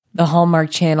The Hallmark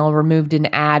Channel removed an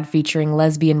ad featuring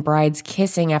lesbian brides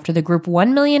kissing after the group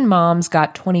 1 Million Moms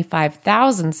got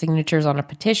 25,000 signatures on a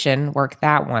petition. Work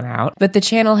that one out. But the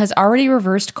channel has already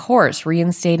reversed course,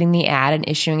 reinstating the ad and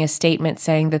issuing a statement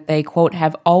saying that they, quote,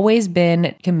 have always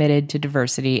been committed to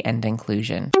diversity and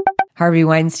inclusion. Harvey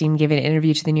Weinstein gave an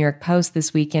interview to the New York Post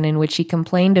this weekend in which he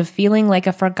complained of feeling like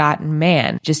a forgotten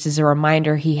man. Just as a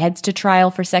reminder, he heads to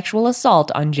trial for sexual assault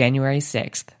on January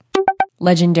 6th.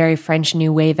 Legendary French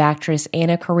New Wave actress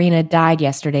Karina died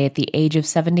yesterday at the age of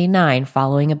 79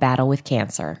 following a battle with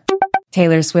cancer.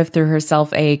 Taylor Swift threw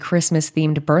herself a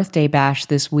Christmas-themed birthday bash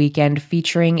this weekend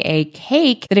featuring a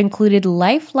cake that included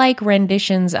lifelike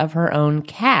renditions of her own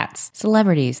cats.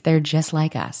 Celebrities, they're just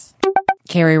like us.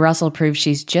 Keri Russell proved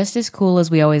she's just as cool as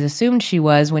we always assumed she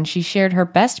was when she shared her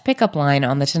best pickup line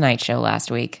on The Tonight Show last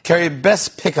week. Keri,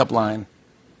 best pickup line.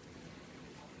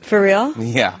 For real?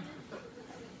 Yeah.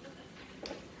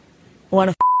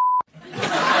 Wanna